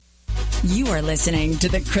You are listening to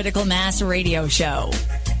the Critical Mass Radio Show,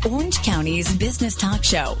 Orange County's business talk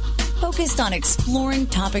show, focused on exploring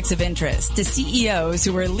topics of interest to CEOs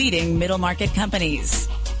who are leading middle market companies.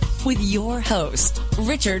 With your host,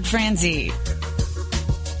 Richard Franzi.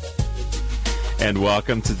 And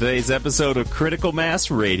welcome to today's episode of Critical Mass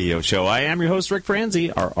Radio Show. I am your host, Rick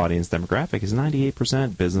Franzi. Our audience demographic is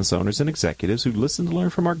 98% business owners and executives who listen to learn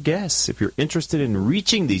from our guests. If you're interested in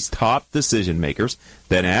reaching these top decision makers,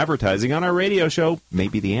 then advertising on our radio show may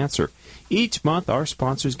be the answer. Each month, our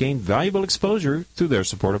sponsors gain valuable exposure through their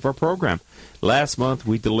support of our program. Last month,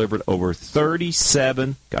 we delivered over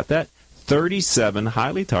 37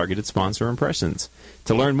 highly targeted sponsor impressions.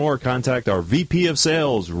 To learn more, contact our VP of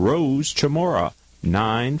Sales, Rose Chamora,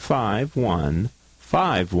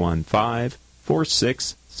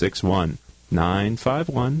 951-515-4661.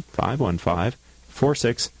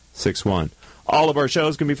 951-515-4661. All of our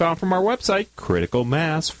shows can be found from our website,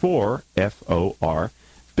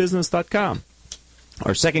 criticalmass4business.com.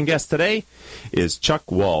 Our second guest today is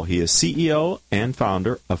Chuck Wall. He is CEO and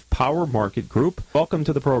founder of Power Market Group. Welcome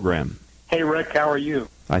to the program. Hey, Rick, how are you?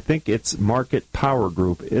 I think it's Market Power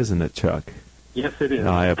Group, isn't it, Chuck? Yes, it is.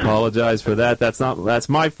 I apologize for that. That's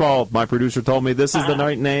my fault. My producer told me this is the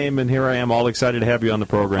right name, and here I am all excited to have you on the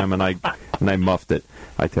program, and I muffed it,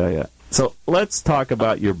 I tell you. So let's talk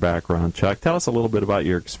about your background, Chuck. Tell us a little bit about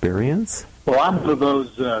your experience. Well, I'm one of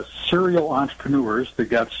those serial entrepreneurs that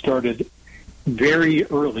got started very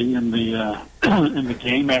early in the in the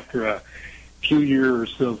game after a few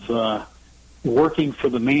years of working for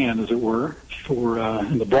the man, as it were,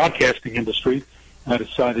 in the broadcasting industry. I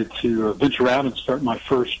decided to venture out and start my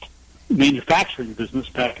first manufacturing business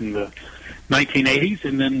back in the 1980s,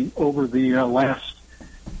 and then over the last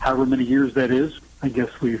however many years that is, I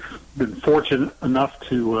guess we've been fortunate enough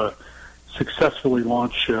to successfully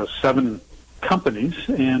launch 7 companies,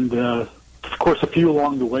 and of course a few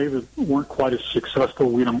along the way that weren't quite as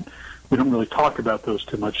successful. We don't really talk about those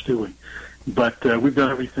too much, do we? But we've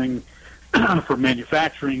done everything from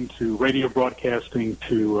manufacturing to radio broadcasting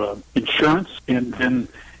to insurance, and then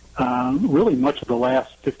really much of the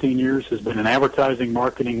last 15 years has been in advertising,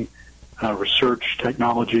 marketing, research,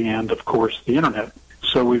 technology, and of course the internet.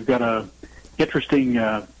 So we've got a interesting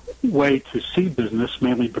way to see business,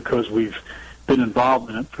 mainly because we've been involved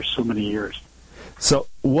in it for so many years. So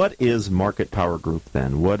what is Market Power Group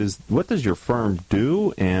then? What does your firm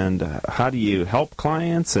do, and how do you help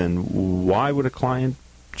clients, and why would a client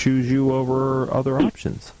choose you over other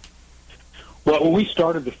options? Well, when we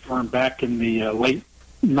started the firm back in the late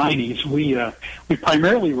 90s, we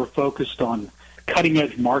primarily were focused on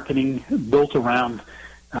cutting-edge marketing built around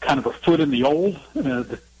kind of a foot in the old,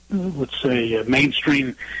 let's say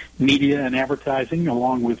mainstream media and advertising,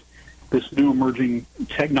 along with this new emerging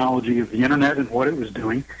technology of the internet and what it was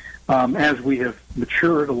doing. As we have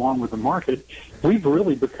matured along with the market, we've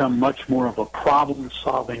really become much more of a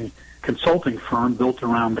problem-solving consulting firm built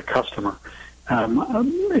around the customer.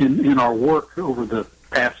 In our work over the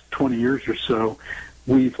past 20 years or so,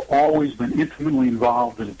 we've always been intimately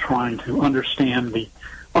involved in trying to understand the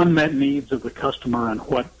unmet needs of the customer and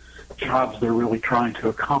what jobs they're really trying to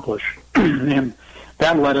accomplish. And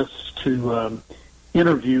that led us to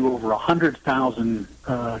interview over 100,000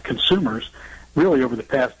 consumers really over the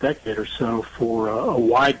past decade or so for a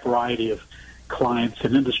wide variety of clients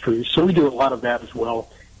and industries. So we do a lot of that as well,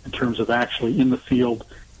 in terms of actually in the field,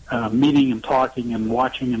 meeting and talking and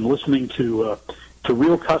watching and listening to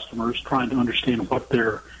real customers, trying to understand what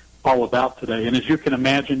they're all about today. And as you can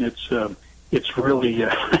imagine, it's really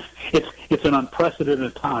it's an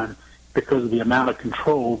unprecedented time because of the amount of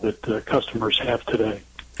control that customers have today.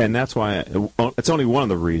 And that's why it's only one of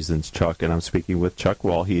the reasons, Chuck, and I'm speaking with Chuck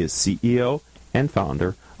Wall. He is CEO and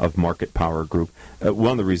founder of Market Power Group.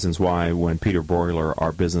 One of the reasons why when Peter Broiler,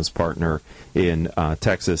 our business partner in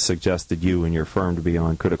Texas, suggested you and your firm to be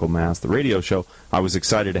on Critical Mass, the radio show, I was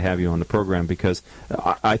excited to have you on the program because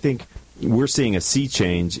I think we're seeing a sea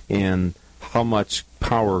change in how much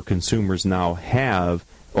power consumers now have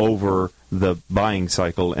over the buying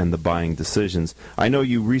cycle and the buying decisions. I know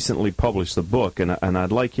you recently published a book, and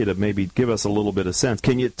I'd like you to maybe give us a little bit of sense.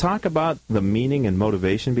 Can you talk about the meaning and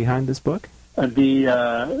motivation behind this book?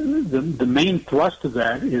 The main thrust of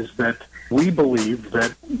that is that we believe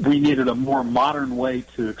that we needed a more modern way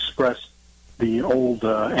to express the old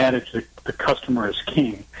adage that the customer is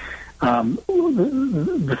king.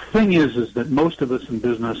 The thing is that most of us in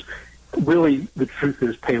business, really, the truth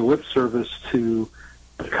is, pay lip service to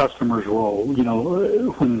the customer's role. You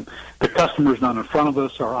know, when the customer's not in front of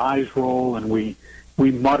us, our eyes roll and we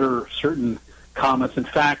mutter certain comments. In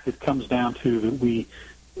fact, it comes down to that we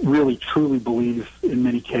really truly believe in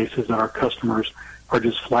many cases that our customers are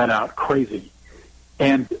just flat out crazy.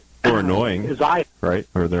 And or annoying, right?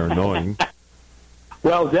 Or they're annoying.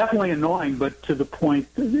 Well, definitely annoying, but to the point,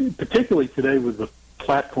 particularly today with the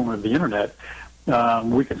platform of the Internet,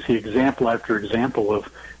 we can see example after example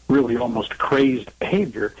of really almost crazed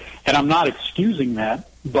behavior. And I'm not excusing that,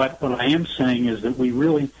 but what I am saying is that we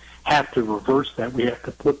really have to reverse that. We have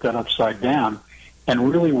to flip that upside down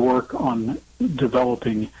and really work on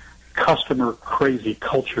developing customer crazy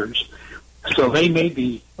cultures. So they may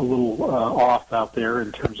be a little off out there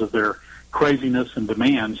in terms of their craziness and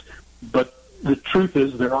demands, but the truth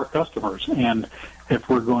is they're our customers, and if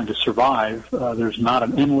we're going to survive, there's not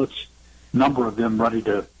an endless number of them ready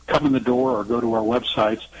to come in the door or go to our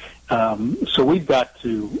websites. So we've got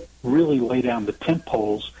to really lay down the tent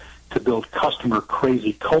poles to build customer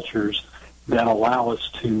crazy cultures that allow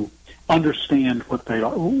us to understand what they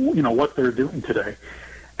are, what they're doing today.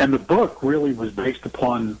 And the book really was based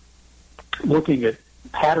upon looking at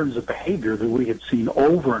patterns of behavior that we had seen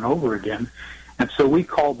over and over again. And so we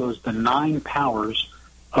call those the 9 powers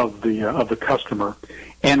of the customer,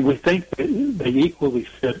 and we think that they equally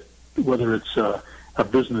fit whether it's a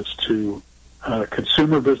business to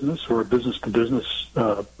consumer business or a business to business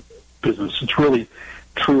business. It's really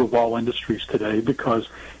true of all industries today because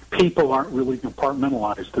people aren't really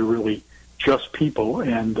compartmentalized; they're really just people,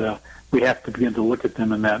 and we have to begin to look at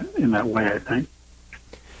them in that way, I think.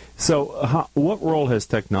 So, what role has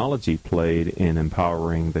technology played in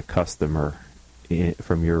empowering the customer?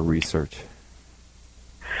 From your research?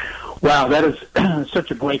 Wow, that is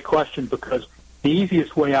such a great question because the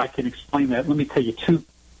easiest way I can explain that, let me tell you 2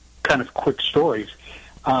 kind of quick stories.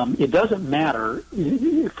 It doesn't matter,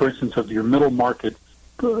 for instance, of your middle market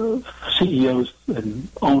CEOs and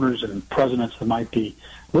owners and presidents that might be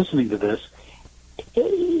listening to this.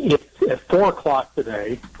 If at 4 o'clock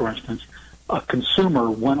today, for instance, a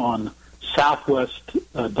consumer went on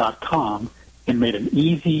Southwest.com and made an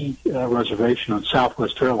easy reservation on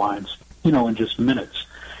Southwest Airlines, in just minutes.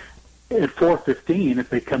 At 4:15,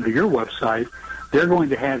 if they come to your website, they're going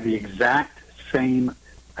to have the exact same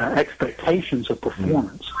expectations of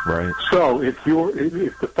performance. Right. So if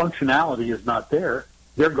the functionality is not there,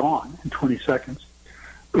 they're gone in 20 seconds.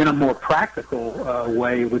 In a more practical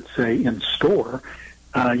way, I would say in store,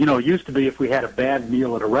 it used to be if we had a bad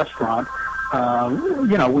meal at a restaurant,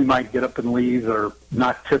 we might get up and leave or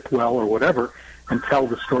not tip well or whatever and tell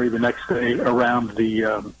the story the next day around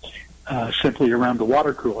simply around the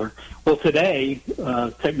water cooler. Well, today,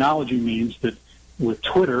 technology means that with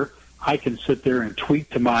Twitter, I can sit there and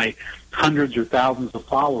tweet to my hundreds or thousands of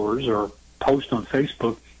followers or post on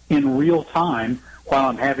Facebook in real time while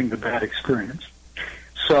I'm having the bad experience.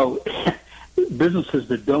 So businesses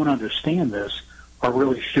that don't understand this are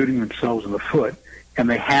really shooting themselves in the foot, and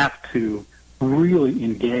they have to really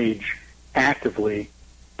engage actively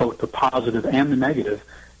both the positive and the negative.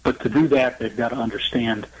 But to do that, they've got to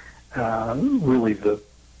understand really the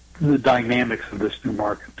dynamics of this new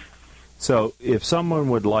market. So if someone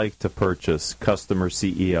would like to purchase Customer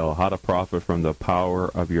CEO, How to Profit from the Power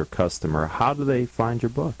of Your Customer, how do they find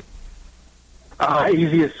your book?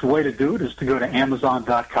 Easiest way to do it is to go to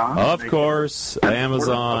Amazon.com. Of course,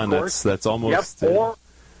 Amazon. That's almost... Yep,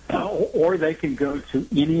 or they can go to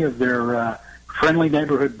any of their friendly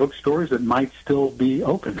neighborhood bookstores that might still be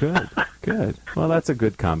open. Good. Well, that's a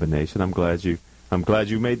good combination. I'm glad you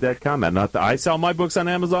made that comment. I sell my books on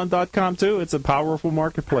Amazon.com too. It's a powerful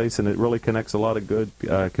marketplace, and it really connects a lot of good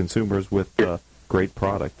consumers with great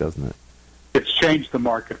product, doesn't it? It's changed the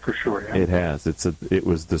market for sure. Yeah. It has. It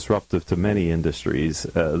was disruptive to many industries.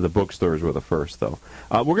 The bookstores were the first, though.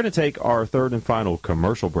 We're going to take our third and final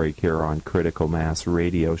commercial break here on Critical Mass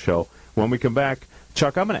Radio Show. When we come back,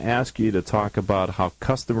 Chuck, I'm going to ask you to talk about how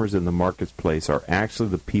customers in the marketplace are actually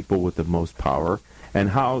the people with the most power,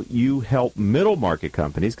 and how you help middle market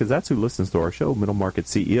companies, because that's who listens to our show, middle market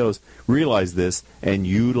CEOs, realize this and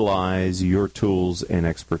utilize your tools and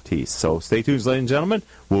expertise. So stay tuned, ladies and gentlemen.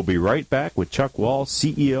 We'll be right back with Chuck Wall,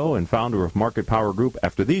 CEO and founder of Market Power Group,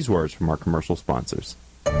 after these words from our commercial sponsors.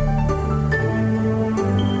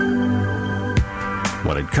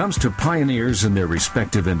 When it comes to pioneers in their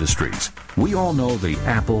respective industries, we all know the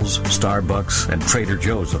Apples, Starbucks, and Trader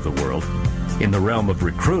Joe's of the world. In the realm of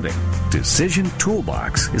recruiting, Decision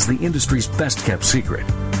Toolbox is the industry's best-kept secret,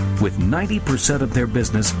 with 90% of their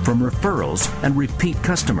business from referrals and repeat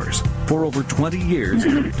customers. For over 20 years,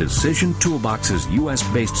 Decision Toolbox's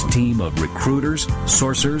U.S.-based team of recruiters,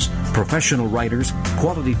 sourcers, professional writers,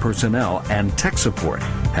 quality personnel, and tech support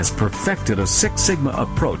has perfected a Six Sigma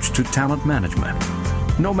approach to talent management.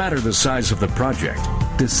 No matter the size of the project,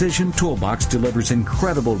 Decision Toolbox delivers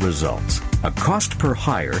incredible results. A cost per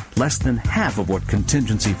hire less than half of what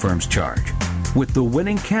contingency firms charge, with the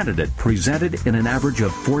winning candidate presented in an average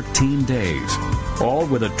of 14 days, all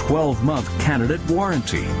with a 12-month candidate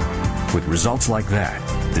warranty. With results like that,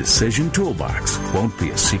 Decision Toolbox won't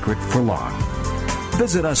be a secret for long.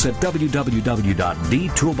 Visit us at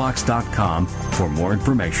www.dtoolbox.com for more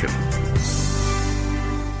information.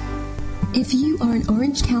 If you are an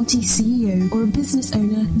Orange County CEO or a business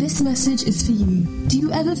owner, this message is for you. Do you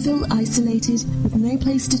ever feel isolated with no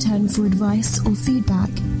place to turn for advice or feedback?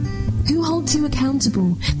 Who holds you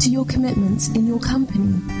accountable to your commitments in your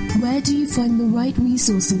company? Where do you find the right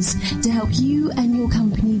resources to help you and your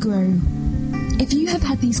company grow? If you have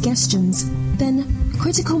had these questions, then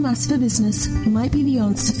Critical Mass for Business might be the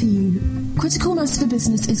answer for you. Critical Mass for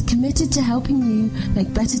Business is committed to helping you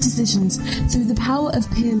make better decisions through the power of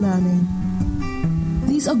peer learning.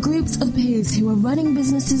 These are groups of peers who are running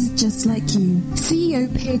businesses just like you. CEO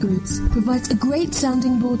Peer Groups provides a great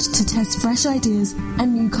sounding board to test fresh ideas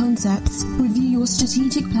and new concepts, review your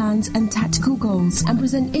strategic plans and tactical goals, and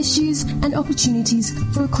present issues and opportunities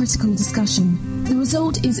for a critical discussion. The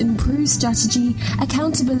result is improved strategy,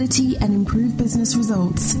 accountability, and improved business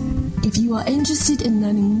results. If you are interested in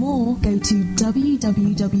learning more, go to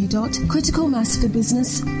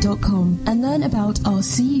www.criticalmassforbusiness.com and learn about our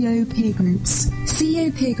CEO Peer Groups.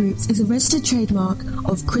 CEO Peer Groups is a registered trademark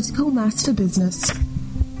of Critical Mass for Business.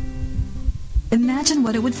 Imagine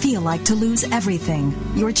what it would feel like to lose everything.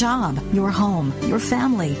 Your job, your home, your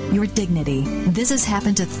family, your dignity. This has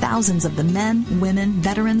happened to thousands of the men, women,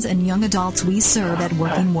 veterans, and young adults we serve at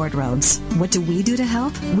Working Wardrobes. What do we do to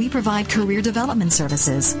help? We provide career development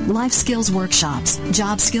services, life skills workshops,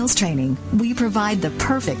 job skills training. We provide the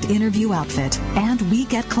perfect interview outfit, and we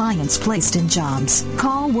get clients placed in jobs.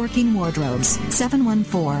 Call Working Wardrobes,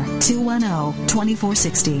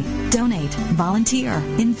 714-210-2460. Donate, volunteer,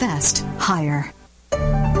 invest, hire.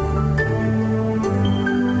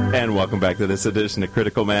 And welcome back to this edition of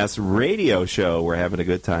Critical Mass Radio Show. We're having a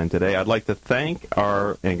good time today. I'd like to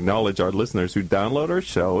acknowledge our listeners who download our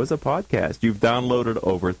show as a podcast. You've downloaded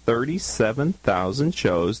over 37,000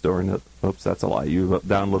 shows You've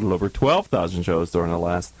downloaded over 12,000 shows during the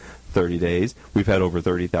last 30 days. We've had over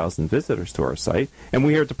 30,000 visitors to our site. And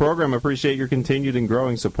we here at the program appreciate your continued and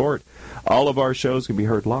growing support. All of our shows can be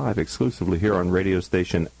heard live exclusively here on radio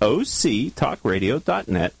station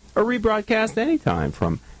octalkradio.net or rebroadcast anytime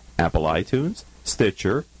from Apple iTunes,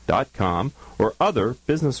 Stitcher.com, or other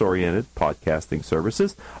business-oriented podcasting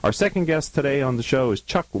services. Our second guest today on the show is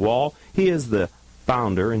Chuck Wall. He is the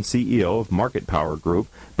founder and CEO of Market Power Group.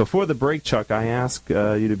 Before the break, Chuck, I asked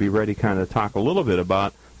you to be ready to kind of talk a little bit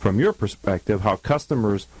about, from your perspective, how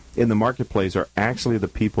customers in the marketplace are actually the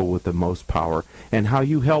people with the most power, and how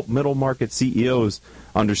you help middle market CEOs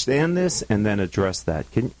understand this and then address that.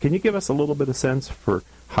 Can you give us a little bit of sense for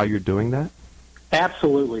how you're doing that?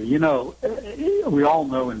 Absolutely. You know, we all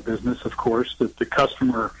know in business, of course, that the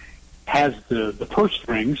customer has the purse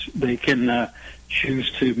strings. They can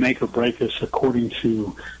choose to make or break us according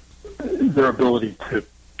to their ability to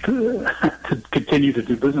continue to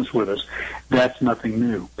do business with us. That's nothing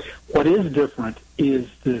new. What is different is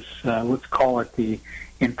this, let's call it the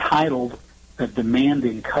entitled,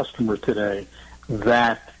 demanding customer today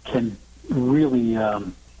that can really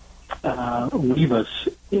leave us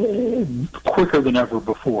quicker than ever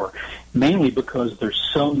before, mainly because there's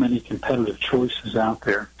so many competitive choices out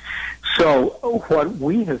there. So what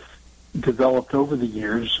we have developed over the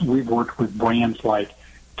years, we've worked with brands like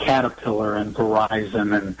Caterpillar and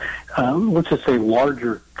Verizon and let's just say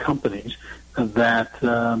larger companies that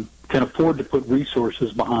can afford to put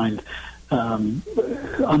resources behind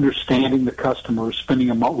understanding the customer, spending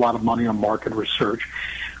a lot of money on market research.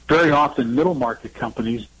 Very often, middle market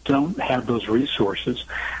companies don't have those resources.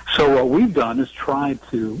 So what we've done is tried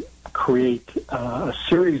to create a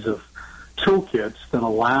series of toolkits that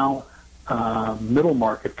allow middle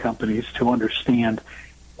market companies to understand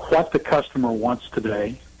what the customer wants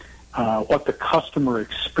today, what the customer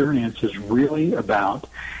experience is really about,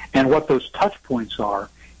 and what those touch points are.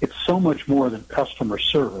 It's so much more than customer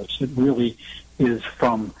service. It really is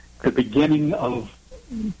from the beginning of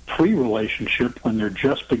pre-relationship, when they're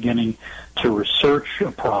just beginning to research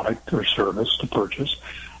a product or service to purchase,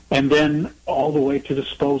 and then all the way to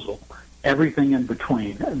disposal, everything in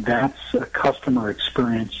between. That's a customer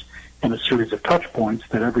experience and a series of touch points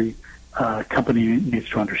that every company needs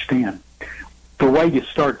to understand. The way you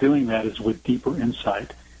start doing that is with deeper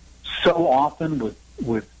insight. So often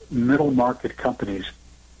with middle market companies,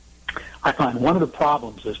 I find one of the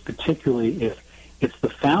problems is, particularly if it's the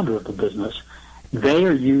founder of the business, they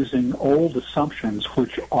are using old assumptions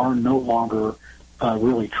which are no longer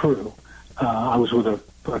really true. I was with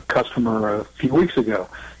a customer a few weeks ago.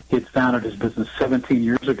 He had founded his business 17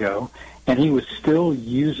 years ago, and he was still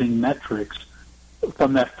using metrics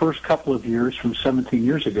from that first couple of years from 17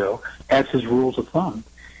 years ago as his rules of thumb.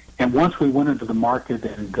 And once we went into the market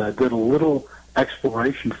and did a little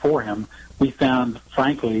exploration for him, we found,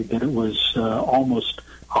 frankly, that it was almost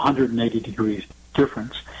 180 degrees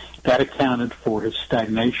difference. That accounted for his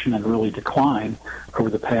stagnation and really decline over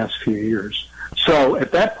the past few years. So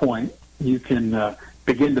at that point, you can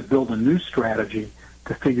begin to build a new strategy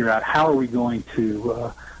to figure out how are we going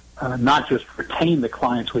to not just retain the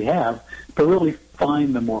clients we have, but really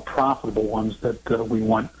find the more profitable ones that we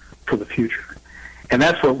want for the future. And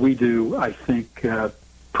that's what we do, I think,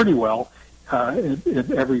 pretty well at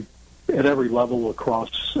every level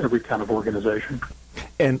across every kind of organization.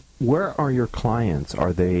 And where are your clients?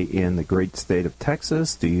 Are they in the great state of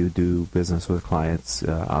Texas? Do you do business with clients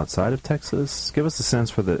outside of Texas? Give us a sense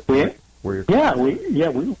for where your clients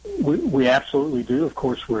are. We absolutely do. Of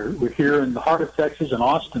course, we're here in the heart of Texas in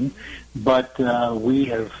Austin, but we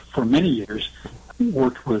have for many years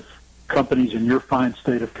worked with companies in your fine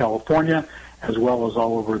state of California, as well as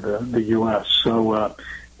all over the U.S. So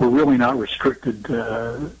we're really not restricted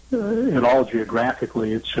at all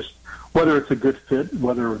geographically. It's just whether it's a good fit,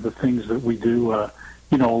 whether the things that we do,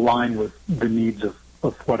 align with the needs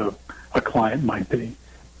of what a client might be.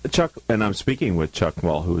 Chuck, and I'm speaking with Chuck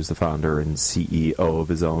Wall, who is the founder and CEO of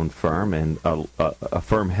his own firm, and a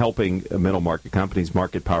firm helping middle market companies.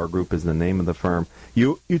 Market Power Group is the name of the firm.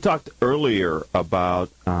 You talked earlier about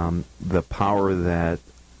the power that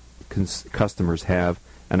customers have,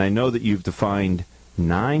 and I know that you've defined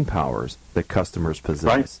 9 powers that customers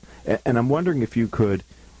possess. Right. And I'm wondering if you could,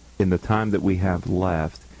 in the time that we have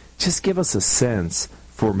left, just give us a sense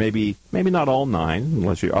for maybe not all 9,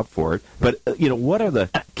 unless you're up for it, but what are the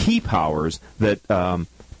key powers that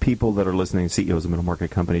people that are listening, CEOs of middle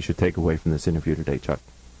market companies, should take away from this interview today, Chuck?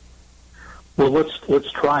 Well,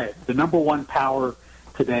 let's try it. The number one power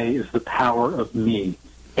today is the power of me.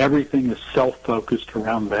 Everything is self-focused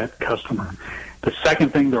around that customer. The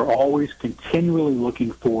second thing they're always continually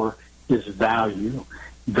looking for is value.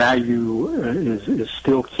 Value is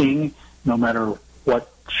still king, no matter what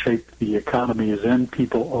shape the economy is in.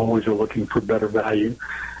 People always are looking for better value.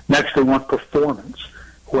 Next, they want performance.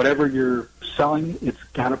 Whatever you're selling, it's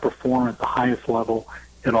got to perform at the highest level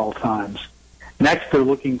at all times. Next, they're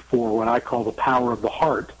looking for what I call the power of the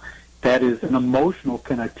heart. That is an emotional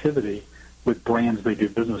connectivity with brands they do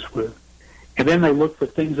business with. And then they look for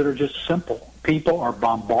things that are just simple. People are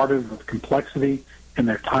bombarded with complexity, and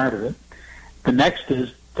they're tired of it. The next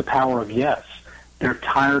is the power of yes. They're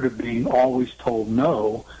tired of being always told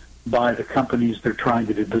no by the companies they're trying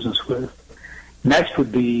to do business with. Next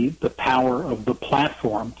would be the power of the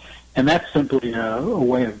platform, and that's simply a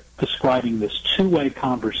way of describing this two-way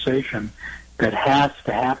conversation that has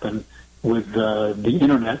to happen with the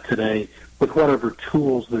Internet today, with whatever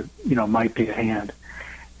tools that might be at hand.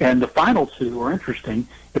 And the final two are interesting.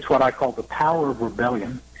 It's what I call the power of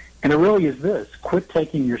rebellion. And it really is this: quit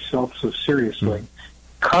taking yourself so seriously.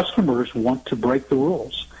 Customers want to break the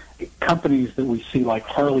rules. Companies that we see like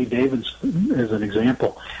Harley-Davidson, as an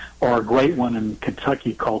example, or a great one in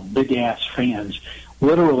Kentucky called Big Ass Fans,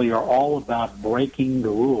 literally are all about breaking the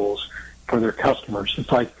rules for their customers.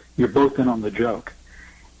 It's like you're both in on the joke.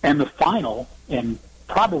 And the final, and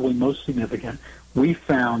probably most significant, we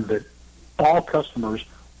found that all customers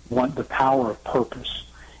want the power of purpose.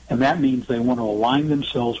 And that means they want to align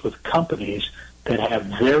themselves with companies that have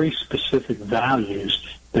very specific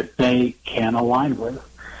values that they can align with.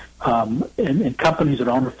 And companies that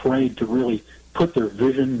aren't afraid to really put their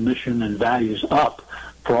vision, mission, and values up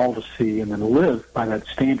for all to see, and then live by that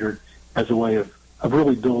standard as a way of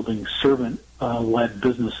really building servant-led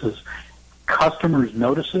businesses. Customers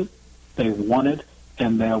notice it, they want it,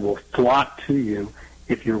 and they will flock to you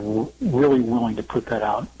if you're really willing to put that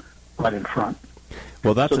out right in front.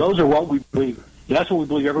 Well, those are what we believe. That's what we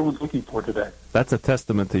believe everyone's looking for today. That's a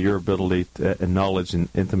testament to your ability and knowledge and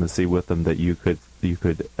intimacy with them, that you could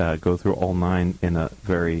go through all 9 in a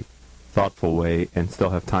very thoughtful way and still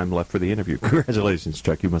have time left for the interview. Congratulations,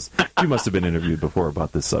 Chuck. You must have been interviewed before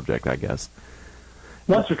about this subject, I guess.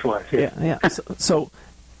 Once or twice, yeah. So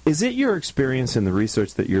is it your experience in the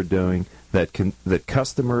research that you're doing that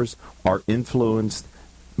customers are influenced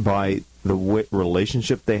by the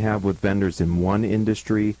relationship they have with vendors in one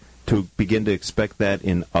industry to begin to expect that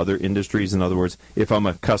in other industries? In other words, if I'm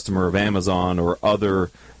a customer of Amazon or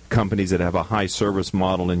other companies that have a high service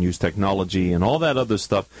model and use technology and all that other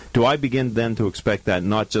stuff, do I begin then to expect that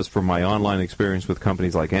not just for my online experience with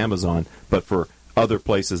companies like Amazon, but for other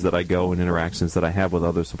places that I go and interactions that I have with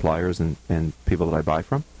other suppliers and people that I buy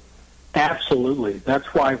from? Absolutely.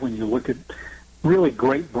 That's why when you look at really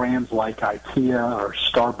great brands like IKEA or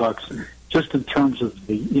Starbucks, just in terms of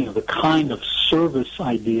the kind of service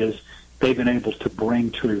ideas they've been able to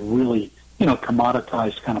bring to a really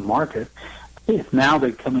commoditized kind of market. If now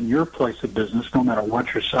they come in your place of business, no matter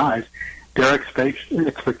what your size, their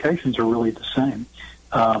expectations are really the same.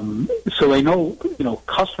 So they know,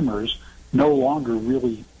 customers no longer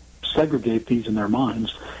really segregate these in their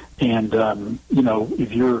minds. And,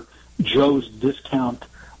 if you're Joe's Discount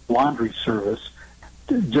Laundry Service,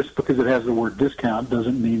 just because it has the word discount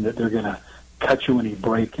doesn't mean that they're going to cut you any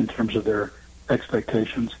break in terms of their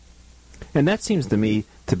expectations. And that seems to me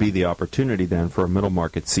to be the opportunity then for a middle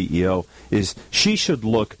market CEO, is she should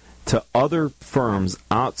look to other firms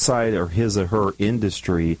outside of his or her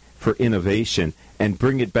industry for innovation and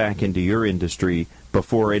bring it back into your industry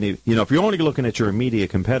before any, if you're only looking at your immediate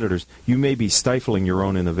competitors, you may be stifling your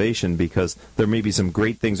own innovation because there may be some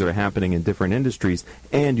great things that are happening in different industries,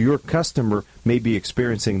 and your customer may be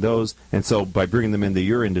experiencing those, and so by bringing them into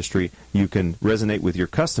your industry, you can resonate with your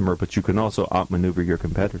customer, but you can also outmaneuver your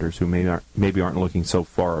competitors who maybe aren't looking so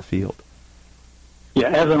far afield. Yeah,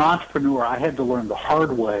 as an entrepreneur, I had to learn the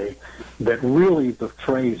hard way that really the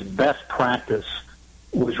phrase best practice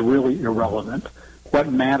was really irrelevant. What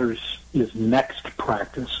matters is next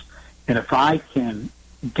practice. And if I can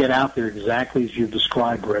get out there exactly as you've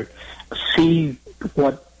described, Rick, see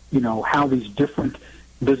what, how these different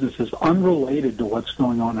businesses, unrelated to what's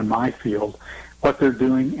going on in my field, what they're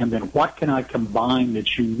doing, and then what can I combine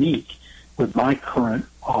that's unique with my current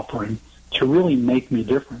offering to really make me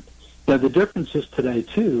different. Now, the difference is today,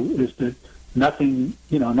 too, is that nothing's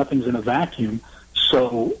in a vacuum,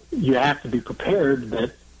 so you have to be prepared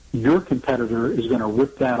that your competitor is going to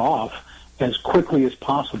rip that off as quickly as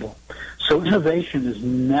possible. So innovation is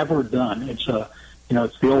never done. It's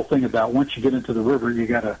it's the old thing about once you get into the river, you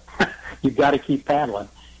gotta keep paddling,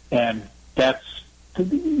 and that's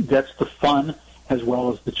the fun as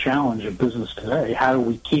well as the challenge of business today. How do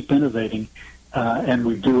we keep innovating? And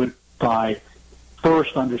we do it by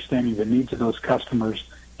first understanding the needs of those customers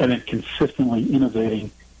and then consistently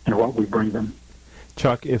innovating in what we bring them.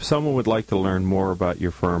 Chuck, if someone would like to learn more about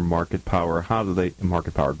your firm, Market Power Group, how do they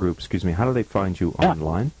find you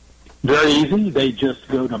online? Very easy. They just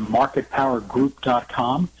go to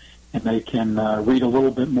marketpowergroup.com and they can read a little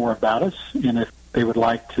bit more about us. And if they would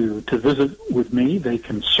like to visit with me, they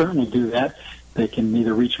can certainly do that. They can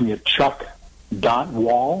either reach me at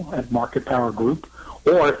chuck.wall at Market Power Group,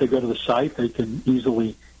 or if they go to the site, they can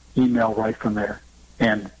easily email right from there.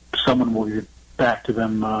 And someone will get back to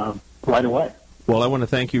them right away. Well, I want to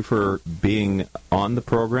thank you for being on the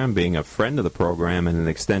program, being a friend of the program, and an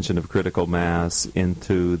extension of Critical Mass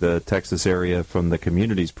into the Texas area from the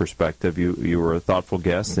community's perspective. You were a thoughtful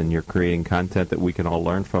guest, and you're creating content that we can all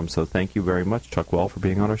learn from. So thank you very much, Chuck Wall, for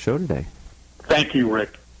being on our show today. Thank you,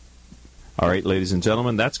 Rick. All right, ladies and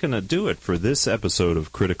gentlemen, that's going to do it for this episode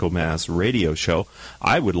of Critical Mass Radio Show.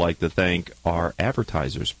 I would like to thank our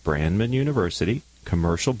advertisers, Brandman University,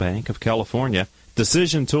 Commercial Bank of California,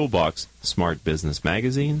 Decision Toolbox, Smart Business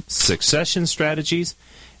Magazine, Succession Strategies,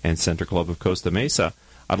 and Center Club of Costa Mesa.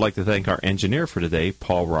 I'd like to thank our engineer for today,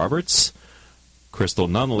 Paul Roberts. Crystal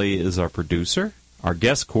Nunnally is our producer. Our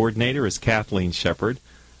guest coordinator is Kathleen Shepard.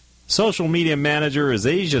 Social media manager is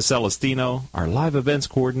Asia Celestino. Our live events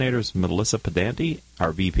coordinator is Melissa Pedanti.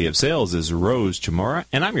 Our VP of sales is Rose Chamorra.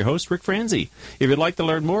 And I'm your host, Rick Franzi. If you'd like to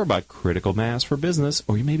learn more about Critical Mass for Business,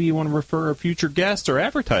 or maybe you want to refer a future guest or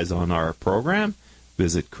advertise on our program,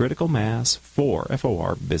 visit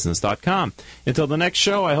criticalmass4business.com. Until the next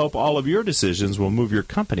show, I hope all of your decisions will move your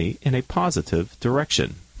company in a positive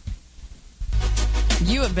direction.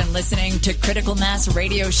 You have been listening to Critical Mass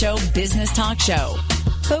Radio Show Business Talk Show,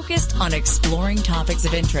 focused on exploring topics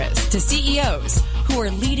of interest to CEOs who are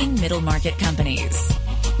leading middle market companies.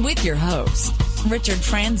 With your host, Richard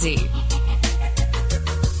Franzi.